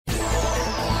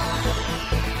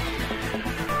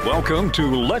Welcome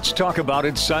to Let's Talk About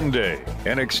It Sunday,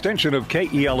 an extension of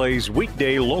KELA's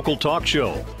weekday local talk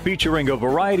show featuring a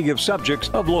variety of subjects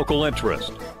of local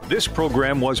interest. This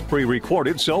program was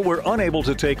pre-recorded, so we're unable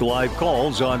to take live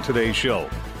calls on today's show.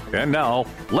 And now,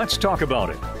 let's talk about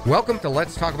it. Welcome to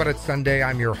Let's Talk About It Sunday.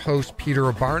 I'm your host, Peter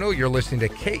Abbarno. You're listening to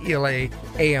KELA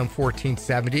AM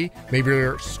 1470. Maybe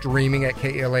you're streaming at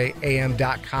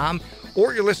KELAAM.com,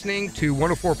 or you're listening to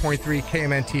 104.3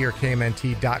 KMNT or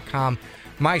KMNT.com.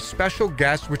 My special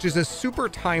guest, which is a super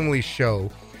timely show,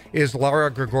 is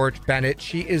Lara Gregorich-Bennett.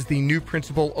 She is the new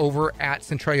principal over at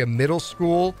Centralia Middle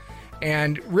School,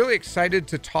 and really excited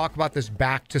to talk about this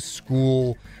back to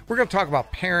school. We're going to talk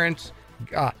about parents,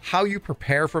 how you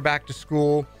prepare for back to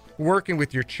school, working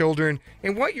with your children,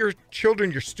 and what your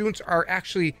children, your students are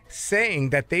actually saying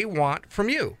that they want from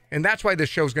you. And that's why this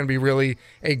show is going to be really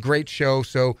a great show.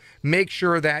 So make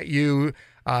sure that you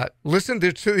listen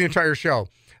to the entire show.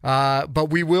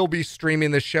 But we will be streaming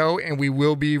the show, and we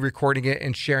will be recording it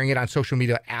and sharing it on social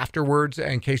media afterwards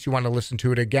in case you want to listen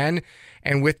to it again.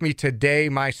 And with me today,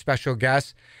 my special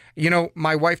guest,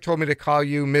 my wife told me to call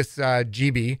you Miss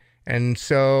GB. And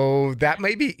so that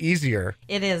may be easier.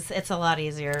 It is. It's a lot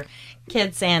easier.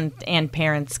 Kids and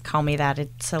parents call me that.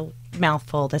 It's a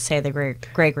mouthful to say the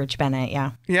Gregorich-Bennett,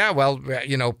 yeah. Yeah, well,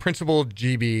 Principal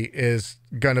GB is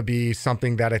going to be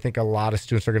something that I think a lot of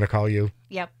students are going to call you.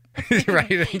 Yep. Right.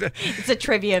 It's a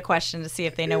trivia question to see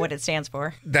if they know what it stands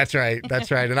for. That's right.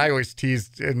 And I always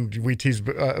teased, and we teased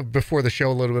before the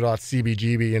show a little bit about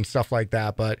CBGB and stuff like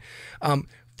that. But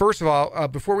first of all,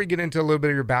 before we get into a little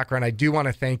bit of your background, I do want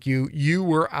to thank you. You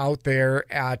were out there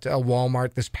at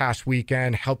Walmart this past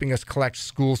weekend helping us collect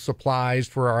school supplies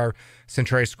for our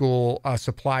Centralia School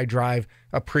supply drive.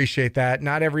 Appreciate that.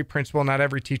 Not every principal, not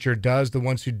every teacher does. The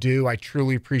ones who do, I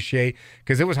truly appreciate,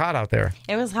 because it was hot out there.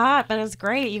 It was hot, but it was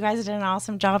great. You guys did an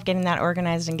awesome job getting that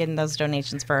organized and getting those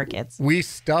donations for our kids. We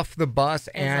stuffed the bus,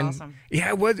 and awesome.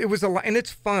 Yeah, it was a lot, and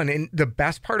it's fun. And the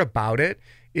best part about it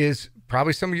is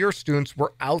probably some of your students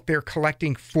were out there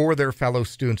collecting for their fellow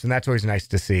students, and that's always nice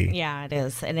to see. Yeah, it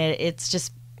is. And it's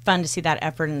just fun to see that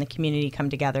effort in the community come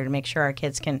together to make sure our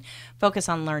kids can focus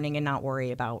on learning and not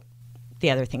worry about the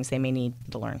other things they may need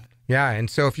to learn. Yeah, and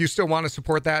so if you still want to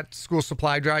support that school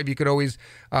supply drive, you could always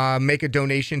make a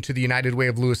donation to the United Way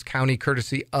of Lewis County,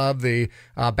 courtesy of the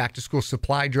Back to School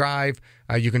Supply Drive.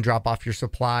 You can drop off your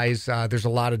supplies. There's a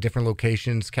lot of different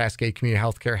locations. Cascade Community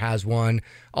Healthcare has one.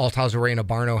 Althouse Array in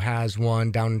Abbarno has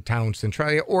one downtown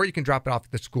Centralia. Or you can drop it off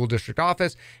at the school district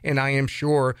office. And I am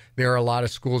sure there are a lot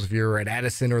of schools, if you're at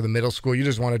Edison or the middle school, you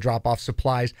just want to drop off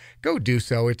supplies, go do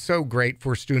so. It's so great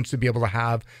for students to be able to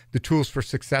have the tools for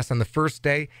success on the first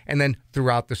day and then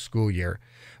throughout the school year.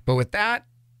 But with that,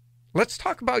 let's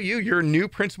talk about you. You're a new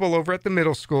principal over at the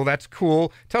middle school. That's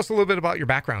cool. Tell us a little bit about your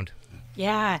background.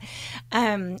 Yeah,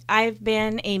 I've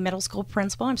been a middle school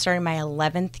principal. I'm starting my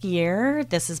 11th year.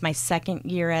 This is my second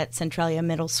year at Centralia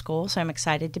Middle School, so I'm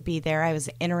excited to be there. I was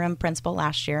interim principal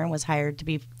last year and was hired to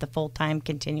be the full-time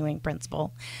continuing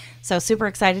principal. So super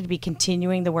excited to be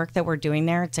continuing the work that we're doing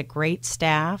there. It's a great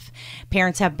staff.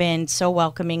 Parents have been so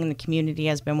welcoming, and the community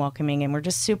has been welcoming, and we're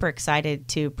just super excited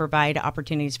to provide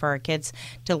opportunities for our kids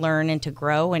to learn and to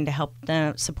grow and to help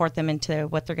them, support them into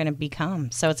what they're going to become.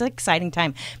 So it's an exciting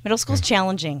time. Middle school's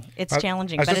challenging. It's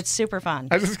challenging, but it's super fun.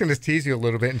 I was just going to tease you a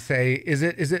little bit and say, is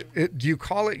it? Do you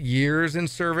call it years in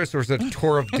service, or is it a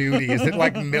tour of duty? Is it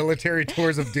like military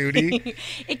tours of duty?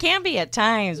 It can be at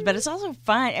times, but it's also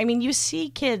fun. I mean, you see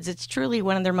kids. It's truly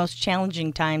one of their most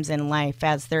challenging times in life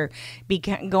as they're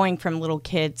going from little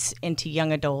kids into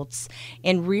young adults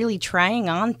and really trying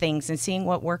on things and seeing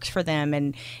what works for them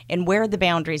and where the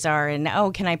boundaries are and,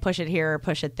 can I push it here or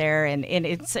push it there? And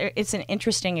it's an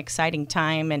interesting, exciting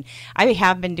time. And I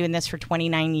have been doing this for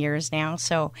 29 years now.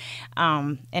 So,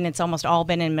 and it's almost all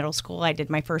been in middle school. I did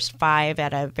my first 5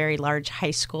 at a very large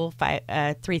high school,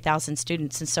 3,000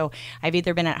 students. And so I've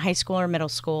either been at high school or middle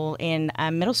school, and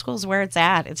middle school is where it's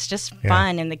at. It's just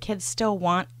fun, and the kids still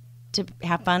want to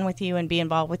have fun with you and be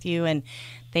involved with you, and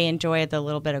they enjoy the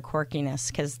little bit of quirkiness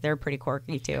because they're pretty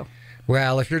quirky too.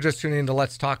 Well, if you're just tuning in to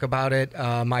Let's Talk About It,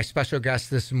 my special guest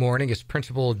this morning is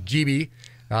Principal GB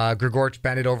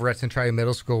Gregorich-Bennett over at Centralia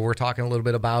Middle School. We're talking a little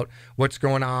bit about what's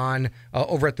going on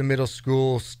over at the middle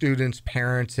school, students,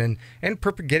 parents, and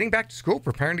getting back to school,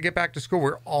 preparing to get back to school.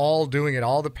 We're all doing it.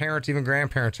 All the parents, even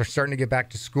grandparents, are starting to get back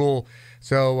to school.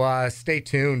 So stay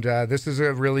tuned. This is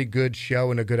a really good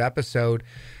show and a good episode.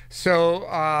 So,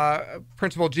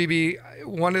 Principal GB,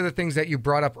 one of the things that you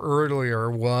brought up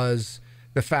earlier was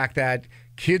the fact that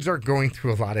kids are going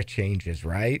through a lot of changes,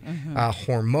 right?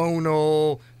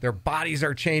 Hormonal, their bodies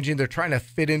are changing. They're trying to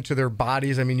fit into their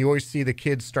bodies. I mean, you always see the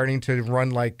kids starting to run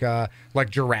like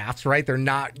giraffes, right? They're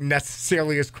not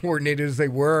necessarily as coordinated as they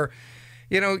were.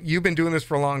 You know, you've been doing this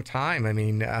for a long time. I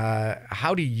mean,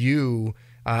 how do you,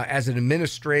 as an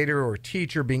administrator or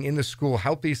teacher being in the school,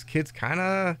 help these kids kind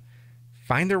of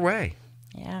find their way?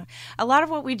 Yeah. A lot of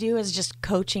what we do is just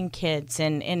coaching kids,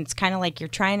 and it's kind of like you're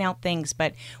trying out things,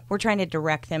 but we're trying to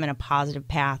direct them in a positive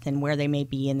path and where they may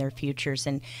be in their futures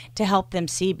and to help them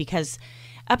see, because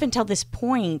up until this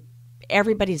point,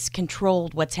 everybody's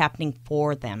controlled what's happening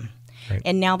for them. Right.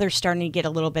 And now they're starting to get a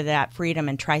little bit of that freedom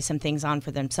and try some things on for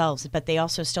themselves, but they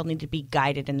also still need to be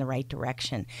guided in the right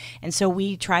direction. And so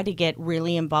we try to get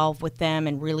really involved with them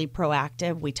and really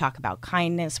proactive. We talk about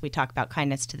kindness. We talk about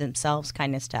kindness to themselves,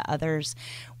 kindness to others.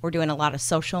 We're doing a lot of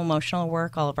social emotional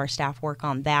work. All of our staff work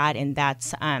on that, and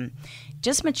that's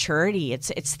just maturity.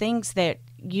 It's things that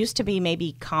used to be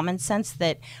maybe common sense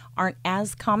that aren't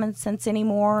as common sense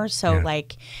anymore. So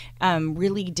like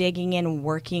really digging in and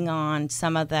working on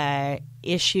some of the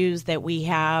issues that we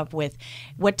have with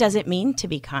what does it mean to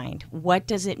be kind? What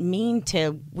does it mean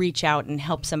to reach out and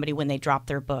help somebody when they drop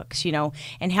their books, you know,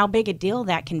 and how big a deal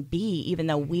that can be, even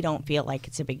though we don't feel like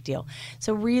it's a big deal.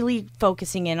 So really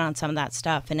focusing in on some of that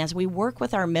stuff. And as we work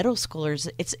with our middle schoolers,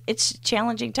 it's a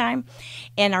challenging time.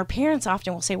 And our parents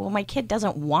often will say, well, my kid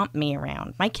doesn't want me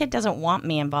around. My kid doesn't want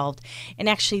me involved. And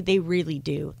actually, they really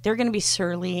do. They're going to be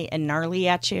surly and gnarly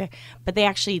at you, but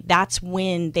that's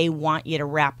when they want you to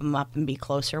wrap them up and be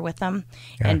closer with them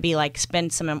and be like,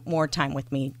 spend some more time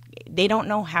with me. They don't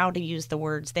know how to use the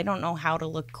words. They don't know how to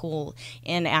look cool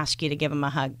and ask you to give them a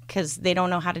hug, because they don't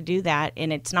know how to do that,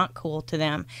 and it's not cool to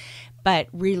them. But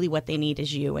really what they need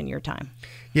is you and your time.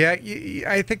 Yeah,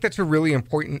 I think that's a really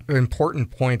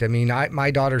important point. I mean,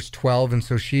 my daughter's 12, and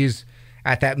so she's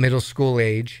at that middle school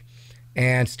age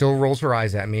and still rolls her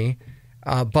eyes at me.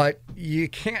 But you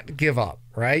can't give up,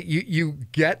 right? You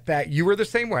get that. You were the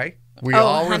same way. We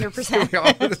all 100%. We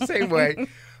all were the same way.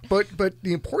 But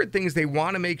the important thing is they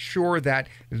want to make sure that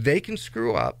they can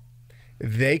screw up.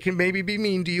 They can maybe be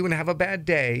mean to you and have a bad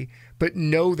day, but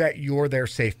know that you're their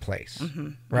safe place,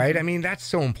 right? I mean, that's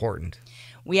so important.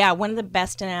 Yeah, one of the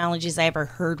best analogies I ever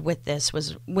heard with this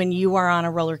was when you are on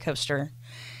a roller coaster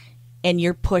and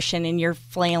you're pushing and you're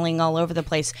flailing all over the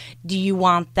place. Do you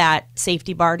want that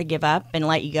safety bar to give up and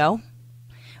let you go?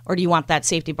 Or do you want that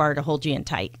safety bar to hold you in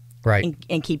tight? Right.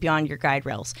 And keep you on your guide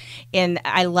rails. And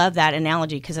I love that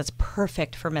analogy because it's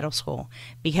perfect for middle school,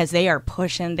 because they are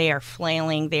pushing, they are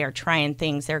flailing, they are trying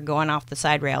things, they're going off the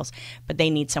side rails, but they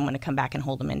need someone to come back and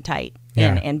hold them in tight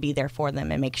and be there for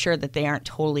them and make sure that they aren't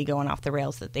totally going off the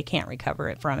rails, that they can't recover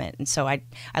it from it. And so I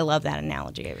love that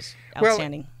analogy. It was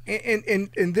outstanding.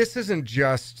 And this isn't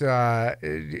just a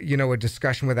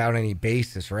discussion without any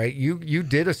basis, right? You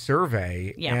did a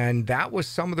survey, and that was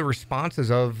some of the responses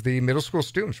of the middle school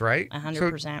students, right?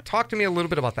 100%. So talk to me a little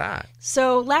bit about that.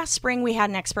 So last spring we had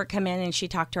an expert come in, and she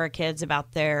talked to our kids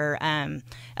about their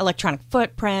electronic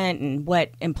footprint and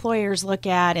what employers look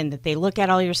at, and that they look at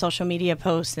all your social media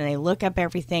posts and they look up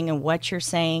everything and what you're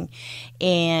saying,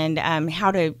 and how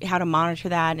to monitor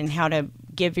that and how to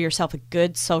give yourself a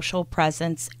good social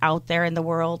presence out there in the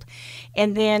world.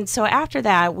 And then, so after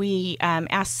that, we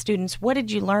asked students, what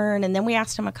did you learn? And then we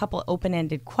asked them a couple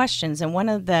open-ended questions. And one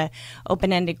of the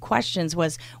open-ended questions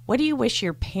was, what do you wish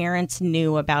your parents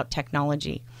knew about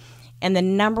technology? And the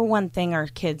number one thing our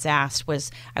kids asked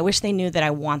was, I wish they knew that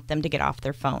I want them to get off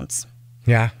their phones.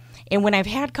 Yeah. And when I've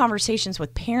had conversations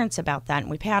with parents about that,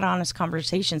 and we've had honest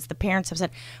conversations, the parents have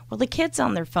said, well, the kid's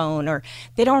on their phone, or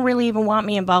they don't really even want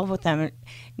me involved with them.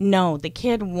 No, the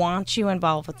kid wants you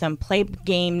involved with them. Play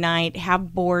game night,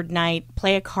 have board night,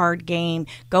 play a card game,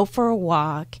 go for a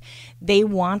walk. They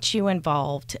want you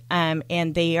involved,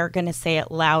 and they are going to say it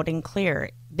loud and clear.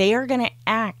 They are going to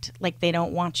act like they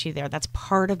don't want you there. That's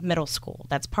part of middle school.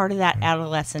 That's part of that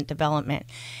adolescent development.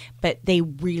 But they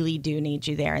really do need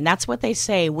you there. And that's what they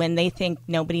say when they think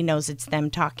nobody knows it's them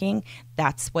talking.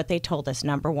 That's what they told us.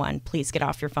 Number one, please get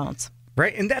off your phones.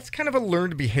 Right. And that's kind of a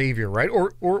learned behavior, right?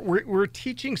 Or we're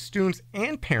teaching students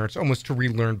and parents almost to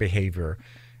relearn behavior.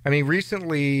 I mean,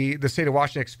 recently, the state of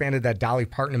Washington expanded that Dolly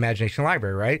Parton Imagination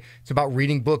Library, right? It's about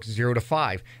reading books 0 to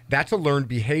 5. That's a learned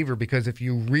behavior, because if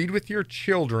you read with your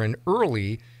children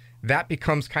early, that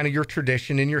becomes kind of your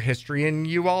tradition in your history, and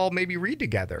you all maybe read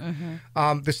together.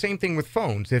 The same thing with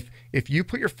phones. If you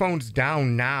put your phones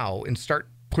down now and start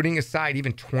putting aside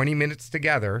even 20 minutes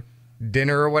together,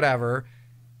 dinner or whatever,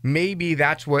 maybe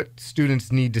that's what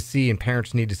students need to see and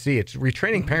parents need to see. It's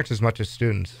retraining parents as much as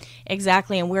students.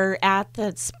 Exactly. And we're at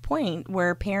this point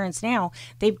where parents now,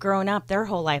 they've grown up their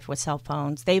whole life with cell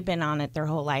phones. They've been on it their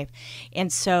whole life.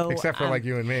 And so except for like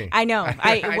you and me. I know.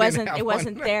 It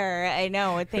wasn't there. I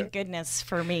know. Thank goodness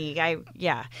for me.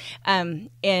 And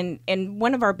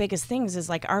one of our biggest things is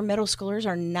like our middle schoolers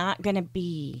are not going to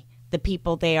be the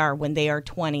people they are when they are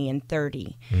 20 and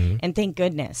 30. Mm-hmm. And thank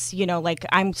goodness, like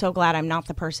I'm so glad I'm not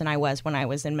the person I was when I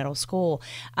was in middle school.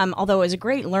 Although it was a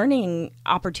great learning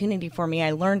opportunity for me.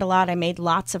 I learned a lot. I made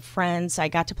lots of friends. I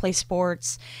got to play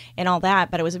sports and all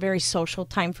that, but it was a very social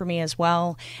time for me as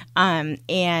well.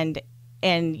 And,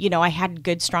 I had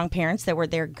good, strong parents that were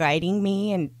there guiding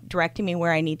me and directing me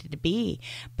where I needed to be.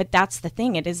 But that's the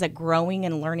thing. It is a growing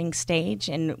and learning stage,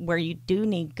 and where you do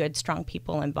need good, strong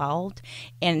people involved.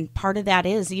 And part of that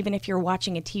is, even if you're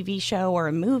watching a TV show or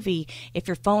a movie, if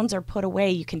your phones are put away,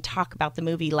 you can talk about the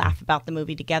movie, laugh about the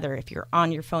movie together. If you're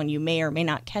on your phone, you may or may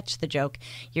not catch the joke.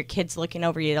 Your kid's looking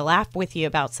over you to laugh with you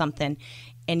about something,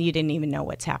 and you didn't even know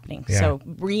what's happening. Yeah. So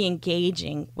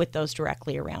re-engaging with those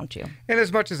directly around you. And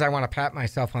as much as I want to pat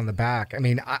myself on the back, I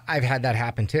mean, I've had that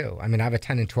happen too. I mean, I have a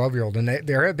 10 and 12-year-old, and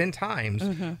there have been times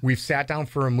we've sat down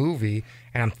for a movie,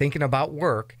 and I'm thinking about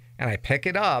work, and I pick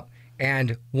it up,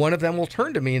 and one of them will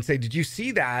turn to me and say, "Did you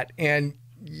see that?" And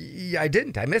I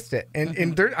didn't. I missed it.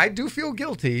 And I do feel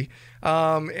guilty.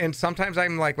 And sometimes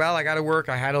I'm like, well, I got to work.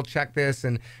 I had to check this.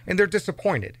 And they're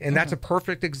disappointed. And that's a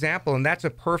perfect example. And that's a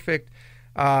perfect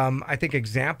I think,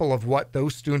 example of what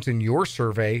those students in your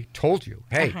survey told you.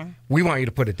 Hey, we want you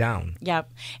to put it down.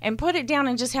 Yep. And put it down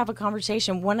and just have a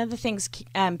conversation. One of the things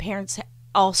parents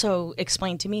also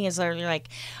explained to me is they're like,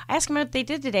 I asked them what they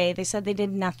did today. They said they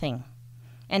did nothing.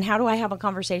 And how do I have a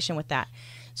conversation with that?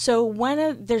 So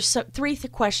there's three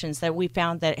questions that we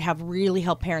found that have really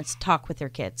helped parents talk with their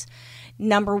kids.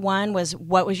 Number one was,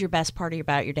 what was your best part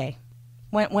about your day?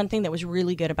 One thing that was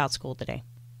really good about school today.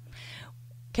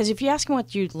 Because if you ask them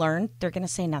what you learned, they're going to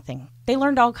say nothing. They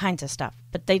learned all kinds of stuff,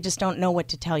 but they just don't know what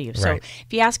to tell you. Right. So if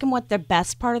you ask them what the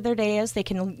best part of their day is, they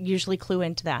can usually clue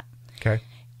into that. Okay.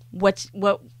 What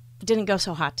didn't go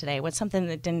so hot today? What's something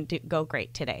that didn't go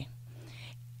great today?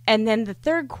 And then the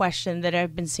third question that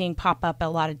I've been seeing pop up a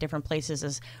lot of different places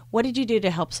is, what did you do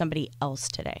to help somebody else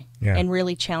today? Yeah. And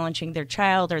really challenging their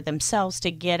child or themselves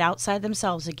to get outside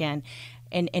themselves again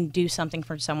and do something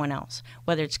for someone else.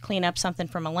 Whether it's clean up something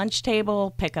from a lunch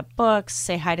table, pick up books,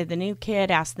 say hi to the new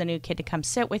kid, ask the new kid to come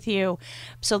sit with you.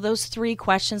 So those three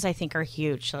questions I think are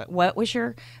huge. So what was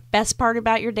your best part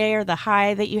about your day or the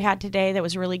high that you had today that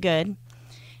was really good?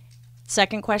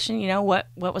 Second question, what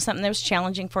was something that was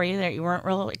challenging for you that you weren't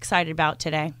real excited about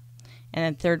today? And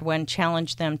then third one,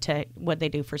 challenge them to what they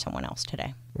do for someone else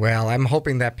today. Well, I'm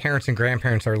hoping that parents and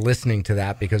grandparents are listening to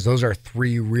that, because those are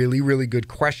three really, really good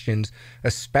questions,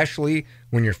 especially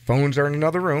when your phones are in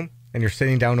another room and you're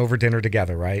sitting down over dinner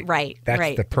together, right? Right.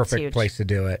 That's the perfect place to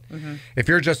do it. Mm-hmm. If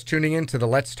you're just tuning in to the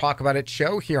Let's Talk About It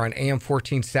show here on AM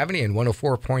 1470 and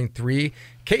 104.3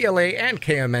 KLA and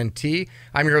KMNT,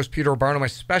 I'm your host, Peter Abbarno. My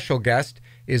special guest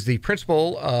is the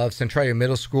principal of Centralia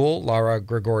Middle School, Lara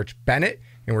Gregorich-Bennett.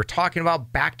 And we're talking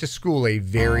about back to school, a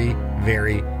very,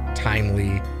 very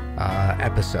timely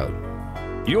episode.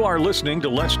 You are listening to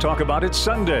Let's Talk About It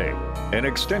Sunday, an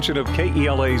extension of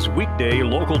KELA's weekday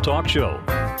local talk show.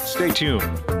 Stay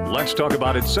tuned. Let's Talk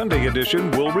About It Sunday edition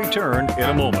will return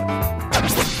in a moment.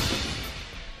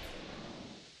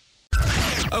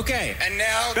 Okay, and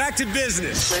now back to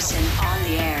business. Listen on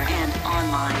the air and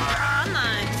online. We're online.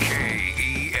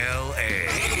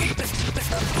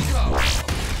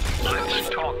 Let's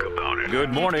talk about it.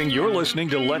 Good morning. You're listening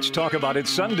to Let's Talk About It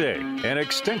Sunday, an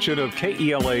extension of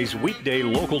KELA's weekday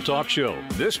local talk show.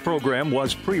 This program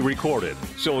was pre-recorded,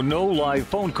 so no live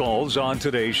phone calls on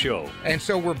today's show. And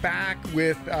so we're back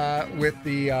with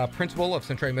the principal of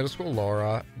Centralia Middle School,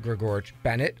 Lara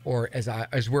Gregorich-Bennett, or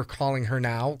as we're calling her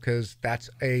now, because that's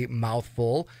a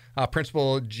mouthful,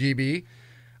 Principal GB.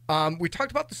 We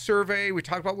talked about the survey. We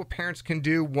talked about what parents can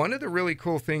do. One of the really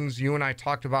cool things you and I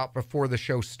talked about before the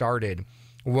show started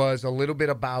was a little bit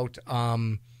about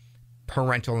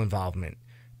parental involvement.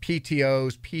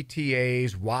 PTOs,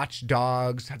 PTAs,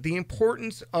 watchdogs, the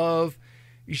importance of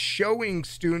showing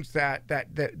students that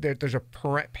there's a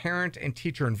parent and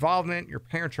teacher involvement. Your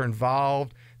parents are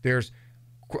involved. There's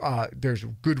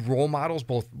good role models,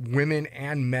 both women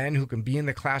and men, who can be in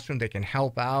the classroom. They can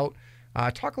help out.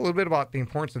 Talk a little bit about the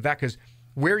importance of that, because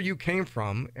where you came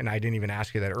from, and I didn't even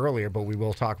ask you that earlier, but we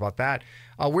will talk about that.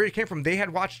 Where you came from, they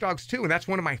had Watchdogs too, and that's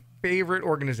one of my favorite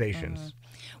organizations.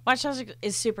 Watchdogs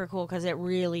is super cool because it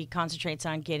really concentrates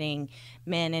on getting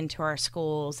men into our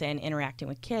schools and interacting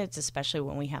with kids, especially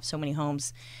when we have so many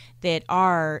homes that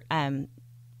are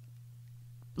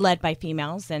led by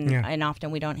females, and often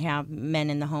we don't have men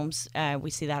in the homes. We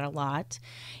see that a lot.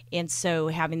 And so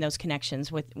having those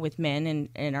connections with men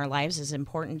in our lives is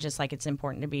important, just like it's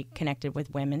important to be connected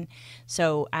with women.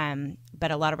 So,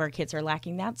 but a lot of our kids are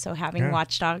lacking that. So having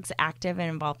Watchdogs active and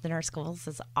involved in our schools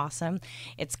is awesome.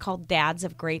 It's called Dads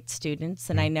of Great Students,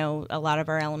 and I know a lot of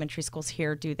our elementary schools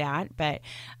here do that, but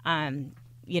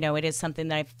it is something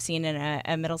that I've seen in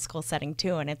a middle school setting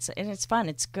too, and it's fun.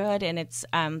 It's good, and it's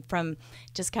from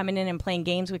just coming in and playing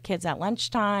games with kids at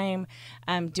lunchtime,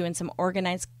 doing some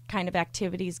organized kind of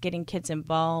activities, getting kids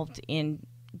involved in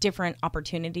different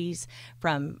opportunities,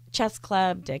 from chess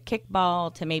club to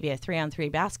kickball to maybe a 3-on-3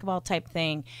 basketball type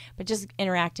thing, but just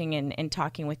interacting and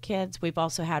talking with kids. We've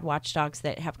also had Watchdogs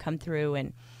that have come through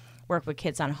and work with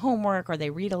kids on homework, or they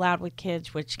read aloud with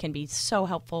kids, which can be so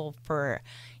helpful for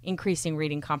increasing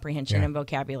reading comprehension and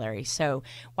vocabulary. So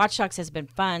Watchdogs has been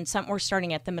fun. Something we're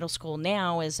starting at the middle school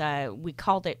now is we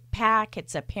called it PAC.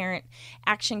 It's a Parent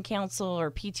Action Council,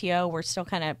 or PTO. We're still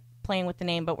kind of playing with the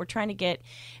name, but we're trying to get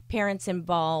parents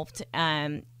involved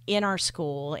in our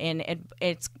school, and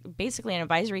it's basically an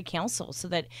advisory council so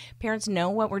that parents know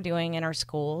what we're doing in our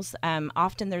schools.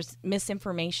 Often there's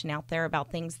misinformation out there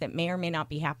about things that may or may not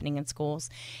be happening in schools,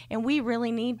 and we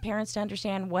really need parents to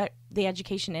understand what the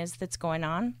education is that's going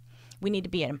on. We need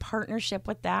to be in partnership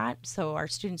with that, so our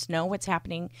students know what's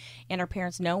happening and our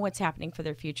parents know what's happening for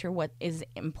their future, what is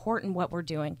important, what we're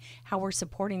doing, how we're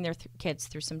supporting their kids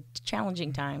through some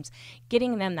challenging times,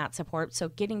 getting them that support. So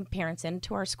getting parents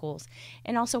into our schools,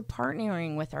 and also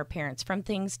partnering with our parents, from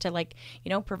things to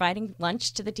providing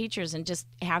lunch to the teachers and just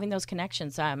having those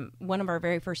connections. One of our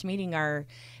very first meeting, our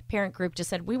parent group just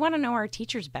said, we want to know our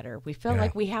teachers better. We feel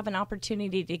like we have an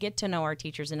opportunity to get to know our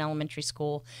teachers in elementary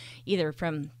school, either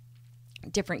from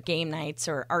different game nights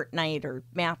or art night or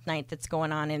math night that's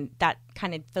going on, and that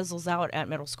kind of fizzles out at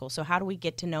middle school. So how do we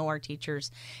get to know our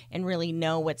teachers and really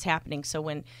know what's happening? So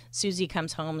when Susie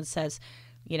comes home and says,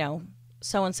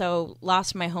 so-and-so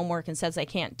lost my homework and says I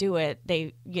can't do it,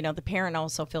 the parent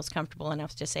also feels comfortable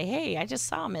enough to say, hey, I just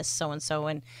saw Miss so-and-so,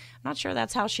 and I'm not sure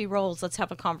that's how she rolls. Let's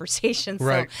have a conversation.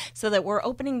 Right. So that we're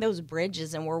opening those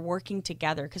bridges and we're working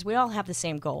together, because we all have the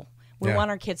same goal. We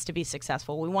want our kids to be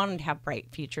successful. We want them to have bright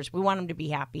futures. We want them to be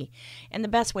happy. And the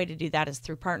best way to do that is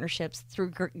through partnerships,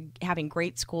 through having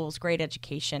great schools, great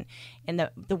education. And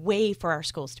the way for our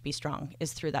schools to be strong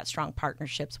is through that strong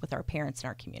partnerships with our parents and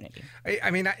our community.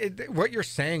 What you're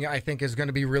saying, I think, is going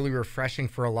to be really refreshing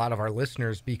for a lot of our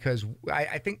listeners, because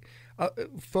I think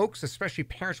folks, especially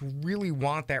parents, really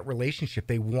want that relationship.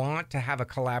 They want to have a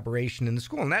collaboration in the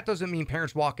school. And that doesn't mean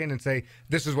parents walk in and say,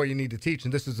 this is what you need to teach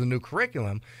and this is the new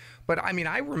curriculum. But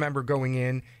I remember going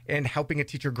in and helping a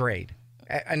teacher grade.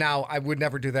 And now I would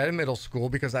never do that in middle school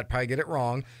because I'd probably get it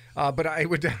wrong. But I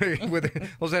would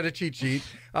was at a cheat sheet.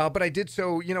 But I did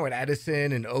so, at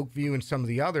Edison and Oakview and some of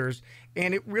the others.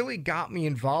 And it really got me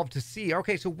involved to see,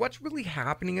 okay, so what's really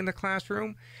happening in the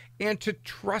classroom, and to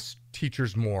trust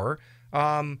teachers more.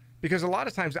 Because a lot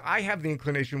of times I have the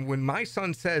inclination, when my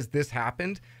son says this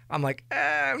happened, I'm like,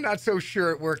 I'm not so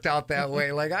sure it worked out that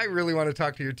way. Like, I really want to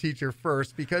talk to your teacher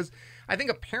first, because I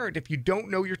think a parent, if you don't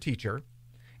know your teacher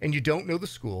and you don't know the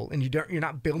school and you're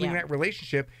not building that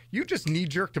relationship, you just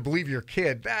knee-jerk to believe your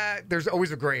kid. There's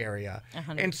always a gray area.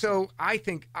 100%. And so I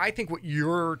think what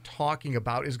you're talking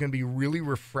about is going to be really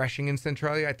refreshing in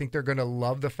Centralia. I think they're going to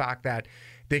love the fact that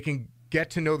they can get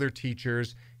to know their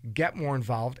teachers, get more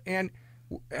involved. And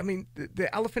the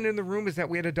elephant in the room is that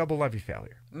we had a double levy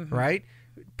failure, right?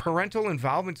 Parental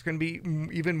involvement is going to be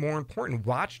even more important.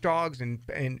 Watchdogs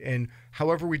and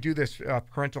however we do this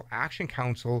parental action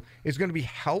council is going to be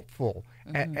helpful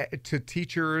to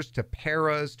teachers, to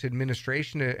paras, to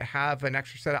administration, to have an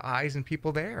extra set of eyes and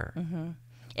people there.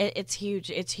 It's huge.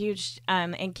 It's huge.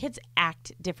 And kids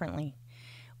act differently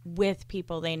with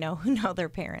people they know who know their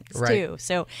parents too.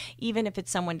 So even if it's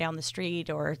someone down the street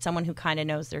or someone who kind of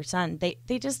knows their son,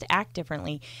 they just act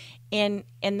differently. And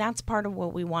that's part of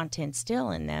what we want to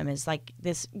instill in them, is like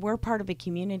this: we're part of a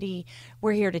community.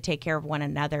 We're here to take care of one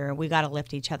another. We got to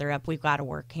lift each other up. We've got to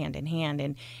work hand in hand.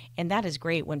 And that is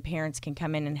great when parents can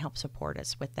come in and help support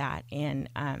us with that. And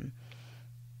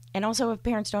And also if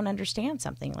parents don't understand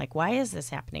something, like why is this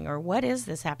happening or what is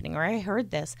this happening or I heard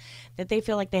this, that they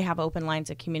feel like they have open lines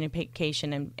of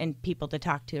communication and people to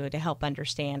talk to help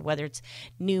understand, whether it's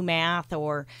new math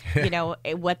or,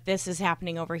 what this is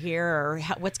happening over here or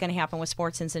what's going to happen with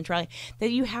sports in Centralia,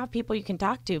 that you have people you can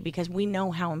talk to, because we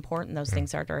know how important those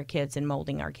things are to our kids and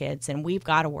molding our kids. And we've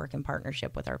got to work in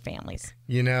partnership with our families.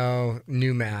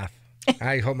 New math.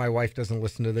 I hope my wife doesn't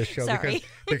listen to this show Sorry.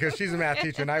 because she's a math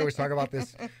teacher, and I always talk about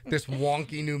this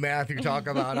wonky new math you talk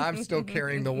about. I'm still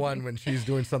carrying the one when she's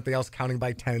doing something else, counting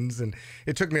by tens, and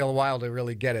it took me a while to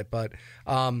really get it. But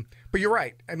you're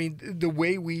right. I mean, the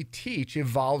way we teach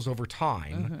evolves over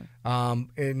time,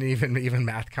 and even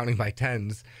math counting by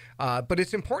tens. But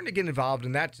it's important to get involved,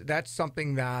 and that's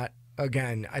something that,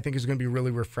 again, I think is going to be really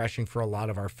refreshing for a lot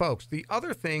of our folks. The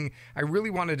other thing I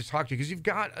really wanted to talk to you, because you've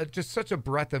got just such a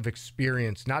breadth of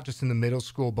experience, not just in the middle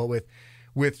school, but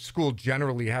with school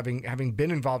generally, having been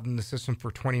involved in the system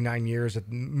for 29 years, at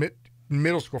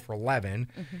middle school for 11.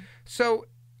 So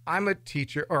I'm a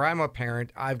teacher, or I'm a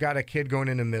parent. I've got a kid going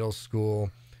into middle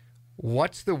school.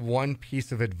 What's the one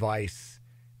piece of advice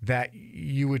that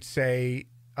you would say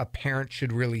a parent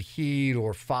should really heed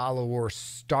or follow or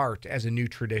start as a new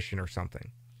tradition or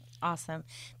something? Awesome.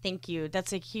 Thank you.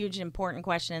 That's a huge, important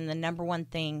question. And the number one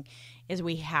thing is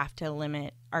we have to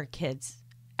limit our kids'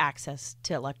 access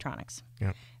to electronics.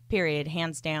 Yeah. Period.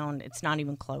 Hands down. It's not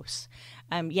even close.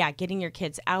 Getting your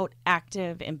kids out,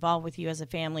 active, involved with you as a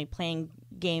family, playing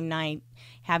game night,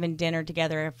 having dinner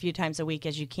together a few times a week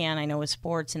as you can. I know with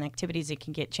sports and activities, it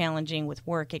can get challenging. With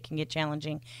work, it can get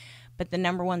challenging. But the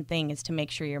number one thing is to make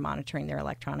sure you're monitoring their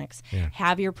electronics. Yeah.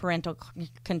 Have your parental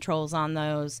controls on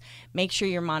those. Make sure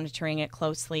you're monitoring it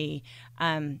closely.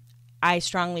 I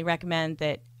strongly recommend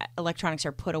that electronics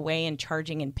are put away and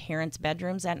charging in parents'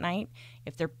 bedrooms at night.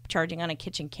 If they're charging on a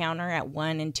kitchen counter at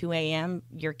 1 and 2 a.m.,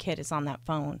 your kid is on that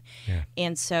phone. Yeah.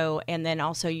 And then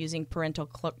also using parental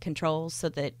controls so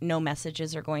that no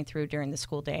messages are going through during the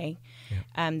school day.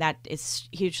 Yeah. That is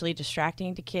hugely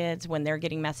distracting to kids when they're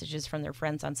getting messages from their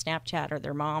friends on Snapchat or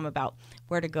their mom about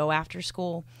where to go after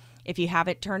school. If you have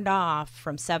it turned off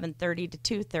from 7:30 to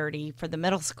 2:30 for the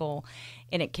middle school,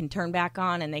 and it can turn back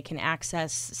on and they can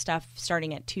access stuff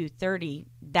starting at 2:30,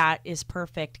 that is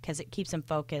perfect because it keeps them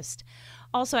focused.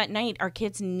 Also at night, our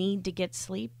kids need to get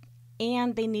sleep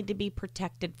and they need to be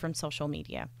protected from social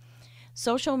media.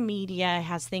 Social media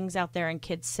has things out there and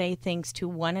kids say things to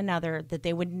one another that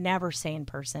they would never say in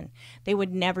person. They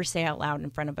would never say out loud in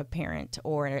front of a parent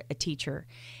or a teacher.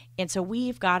 And so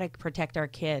we've got to protect our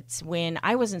kids. When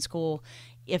I was in school,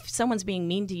 if someone's being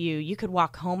mean to you, you could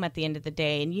walk home at the end of the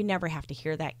day and you never have to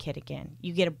hear that kid again.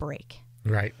 You get a break.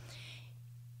 Right.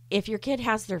 If your kid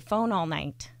has their phone all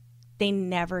night, they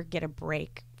never get a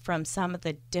break from some of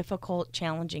the difficult,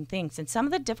 challenging things. And some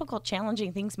of the difficult,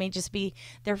 challenging things may just be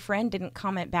their friend didn't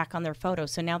comment back on their photo,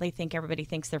 so now they think everybody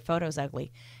thinks their photo's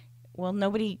ugly. Well,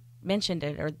 nobody mentioned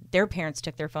it, or their parents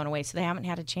took their phone away, so they haven't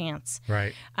had a chance.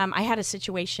 Right. I had a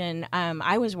situation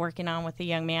I was working on with a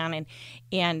young man,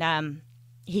 and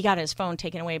he got his phone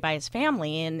taken away by his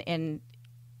family, and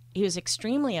he was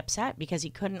extremely upset because he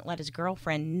couldn't let his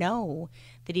girlfriend know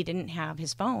that he didn't have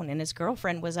his phone. And his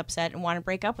girlfriend was upset and wanted to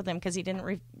break up with him because he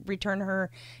didn't return her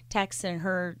texts and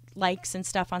her likes and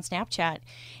stuff on Snapchat.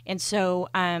 And so,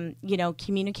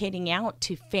 communicating out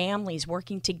to families,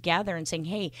 working together and saying,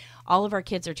 hey, all of our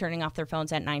kids are turning off their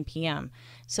phones at 9 p.m.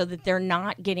 so that they're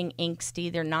not getting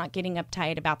angsty. They're not getting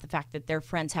uptight about the fact that their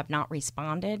friends have not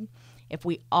responded. If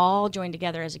we all join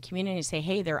together as a community and say,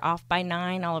 hey, they're off by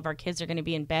 9, all of our kids are going to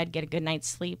be in bed, get a good night's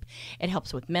sleep. It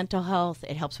helps with mental health.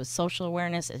 It helps with social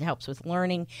awareness. It helps with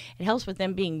learning. It helps with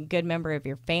them being a good member of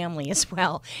your family as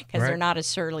well, because they're not as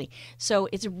surly. So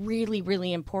it's really,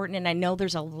 really important. And I know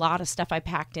there's a lot of stuff I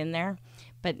packed in there.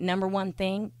 But number one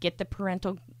thing, get the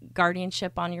parental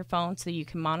guardianship on your phone so you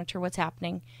can monitor what's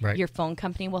happening. Right. Your phone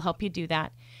company will help you do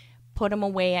that. Put them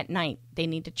away at night. They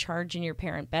need to charge in your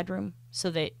parent bedroom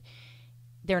so that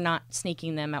they're not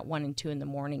sneaking them at 1 and 2 in the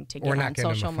morning to get on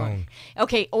social media.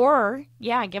 Okay, or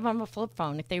give them a flip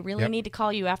phone. If they really need to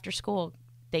call you after school,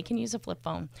 they can use a flip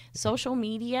phone. Social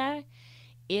media,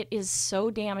 it is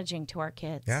so damaging to our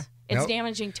kids. Yeah. It's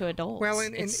damaging to adults. Well,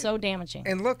 it's so damaging.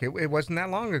 And look, it wasn't that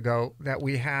long ago that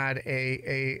we had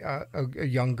a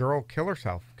young girl kill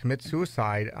herself, commit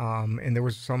suicide, and there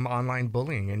was some online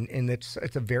bullying, and it's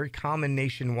a very common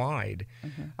nationwide.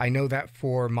 Mm-hmm. I know that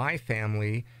for my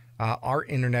family, our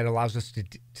internet allows us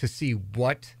to see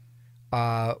what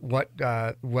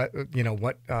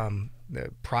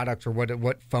products or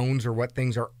what phones or what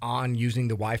things are on using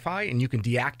the Wi-Fi, and you can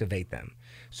deactivate them.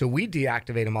 So we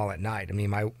deactivate them all at night. I mean,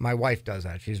 my wife does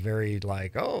that. She's very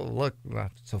like, oh, look,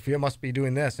 Sophia must be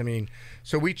doing this. I mean,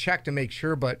 so we check to make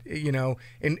sure, but, you know,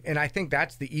 and I think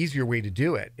that's the easier way to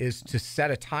do it, is to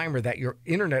set a timer that your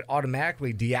internet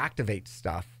automatically deactivates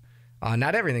stuff.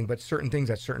 Not everything, but certain things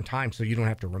at certain times, so you don't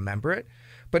have to remember it.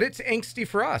 But it's angsty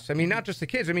for us. I mean, not just the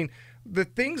kids. I mean, the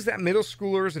things that middle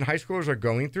schoolers and high schoolers are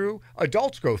going through,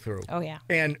 adults go through. Oh, yeah.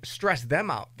 And stress them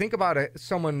out. Think about it,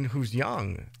 someone who's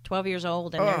young. 12 years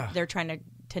old, and they're trying to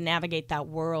navigate that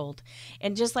world.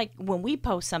 And just like when we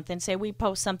post something, say we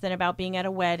post something about being at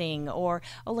a wedding, or,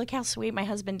 oh, look how sweet, my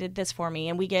husband did this for me,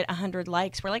 and we get 100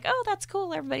 likes. We're like, oh, that's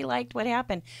cool. Everybody liked what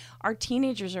happened. Our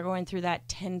teenagers are going through that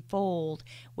tenfold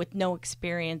with no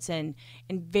experience and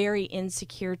very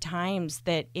insecure times,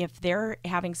 that if they're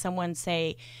having someone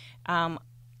say,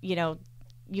 you know,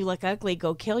 you look ugly,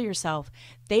 go kill yourself,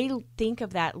 they think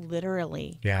of that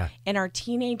literally. Yeah. And our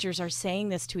teenagers are saying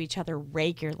this to each other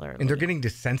regularly. And they're getting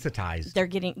desensitized.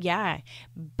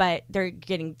 But they're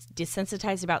getting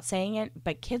desensitized about saying it,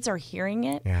 but kids are hearing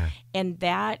it. Yeah. And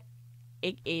that,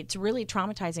 it's really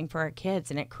traumatizing for our kids,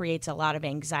 and it creates a lot of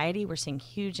anxiety. We're seeing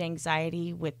huge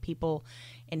anxiety with people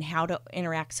and how to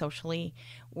interact socially.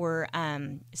 We're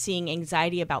seeing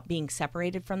anxiety about being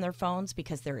separated from their phones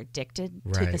because they're addicted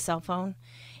to the cell phone.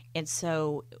 And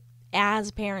so as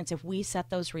parents, if we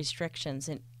set those restrictions,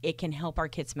 and it can help our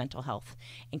kids' mental health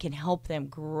and can help them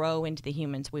grow into the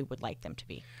humans we would like them to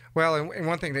be. Well, and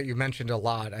one thing that you mentioned a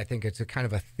lot, I think it's a kind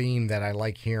of a theme that I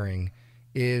like hearing,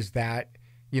 is that,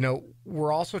 you know,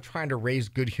 we're also trying to raise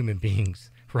good human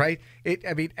beings, right?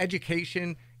 I mean,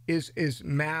 education is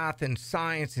math and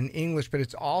science and English, but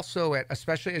it's also,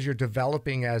 especially as you're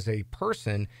developing as a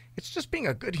person, it's just being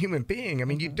a good human being. I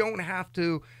mean, you don't have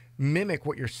to mimic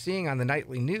what you're seeing on the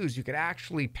nightly news. You could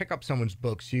actually pick up someone's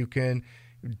books. You can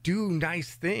do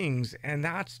nice things, and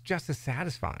that's just as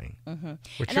satisfying,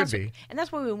 which should be. And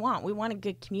that's what we want. We want a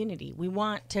good community. We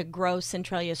want to grow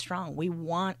Centralia strong. We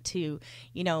want to,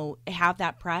 you know, have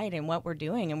that pride in what we're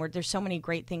doing, and there's so many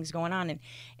great things going on,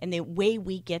 and the way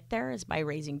we get there is by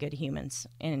raising good humans,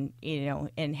 and, you know,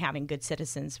 and having good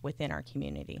citizens within our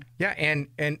community. Yeah, and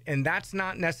that's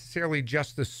not necessarily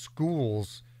just the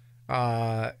schools.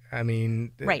 Job,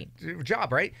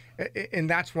 right? And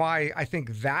that's why I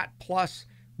think that, plus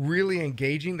really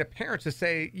engaging the parents to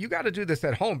say, you got to do this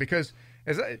at home, because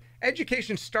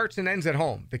education starts and ends at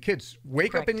home. The kids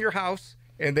wake up in your house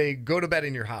and they go to bed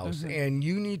in your house, and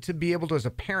you need to be able to, as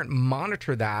a parent,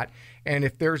 monitor that. And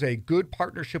if there's a good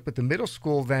partnership with the middle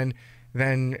school, then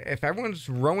if everyone's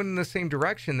rowing in the same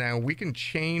direction, then we can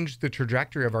change the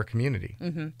trajectory of our community.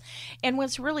 And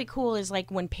what's really cool is, like,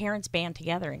 when parents band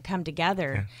together and come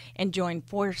together and join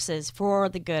forces for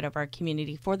the good of our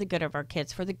community, for the good of our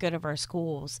kids, for the good of our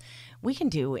schools, we can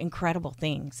do incredible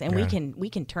things, and we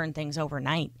can turn things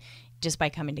overnight just by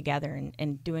coming together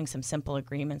and doing some simple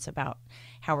agreements about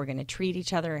how we're going to treat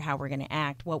each other, how we're going to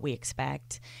act, what we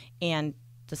expect, and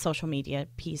the social media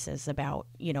pieces about,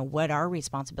 you know, what our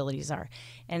responsibilities are.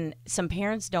 And some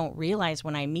parents don't realize,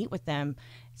 when I meet with them,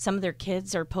 some of their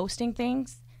kids are posting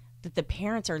things that the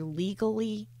parents are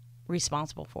legally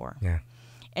responsible for. Yeah.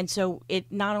 And so it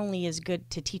not only is good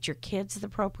to teach your kids the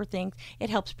proper things, it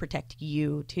helps protect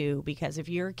you too, because if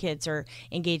your kids are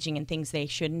engaging in things they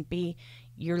shouldn't be,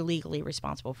 you're legally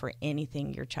responsible for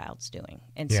anything your child's doing.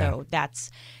 And so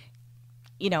that's,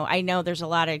 you know, I know there's a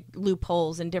lot of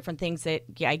loopholes and different things that,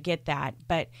 I get that,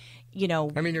 but, you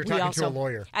know, I mean, you're talking to a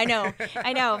lawyer. I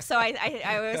know. So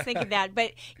I was thinking that,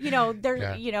 but, you know,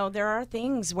 there are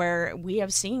things where we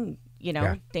have seen, you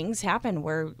know, things happen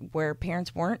where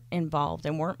parents weren't involved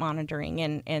and weren't monitoring,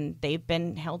 and they've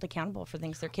been held accountable for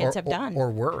things their kids have done.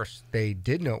 Or worse, they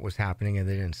did know it was happening and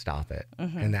they didn't stop it.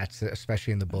 And that's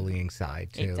especially in the bullying side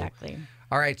too. Exactly.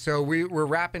 All right, so we're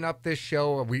wrapping up this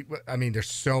show. I mean, there's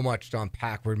so much to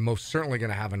unpack. We're most certainly going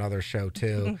to have another show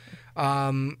too.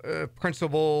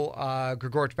 Principal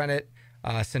Gregorich-Bennett,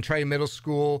 Centralia Middle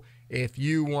School. If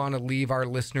you want to leave our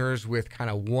listeners with kind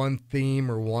of one theme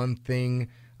or one thing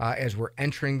as we're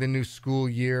entering the new school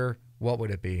year, what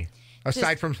would it be?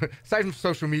 Aside from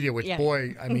social media, which,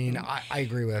 boy, I mean, I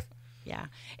agree with. Yeah.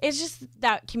 It's just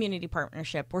that community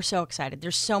partnership. We're so excited.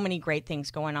 There's so many great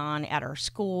things going on at our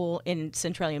school, in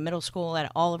Centralia Middle School,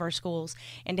 at all of our schools.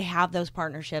 And to have those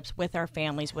partnerships with our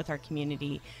families, with our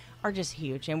community, are just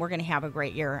huge, and we're going to have a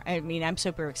great year. I mean, I'm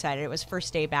super excited. It was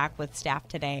first day back with staff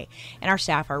today, and our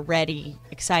staff are ready,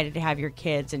 excited to have your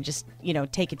kids and just,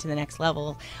 take it to the next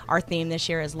level. Our theme this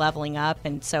year is leveling up,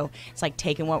 and so it's like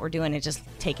taking what we're doing and just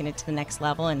taking it to the next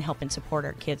level and helping support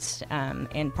our kids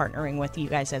and partnering with you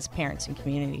guys as parents and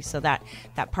community. So that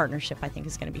partnership, I think,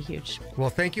 is going to be huge. Well,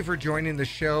 thank you for joining the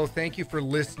show. Thank you for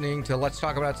listening to Let's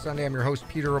Talk About It Sunday. I'm your host,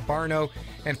 Peter Abbarno,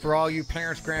 and for all you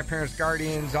parents, grandparents,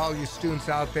 guardians, all you students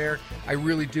out there, I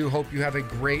really do hope you have a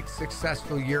great,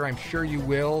 successful year. I'm sure you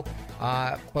will.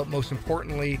 But most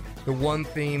importantly, the one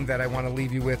theme that I want to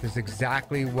leave you with is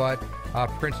exactly what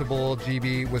Principal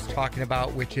GB was talking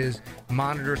about, which is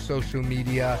monitor social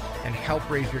media and help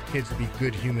raise your kids to be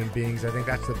good human beings. I think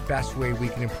that's the best way we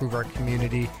can improve our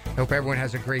community. I hope everyone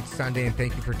has a great Sunday, and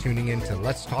thank you for tuning in to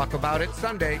Let's Talk About It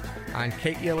Sunday on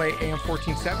KELA AM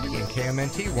 1470 and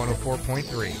KMNT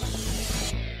 104.3.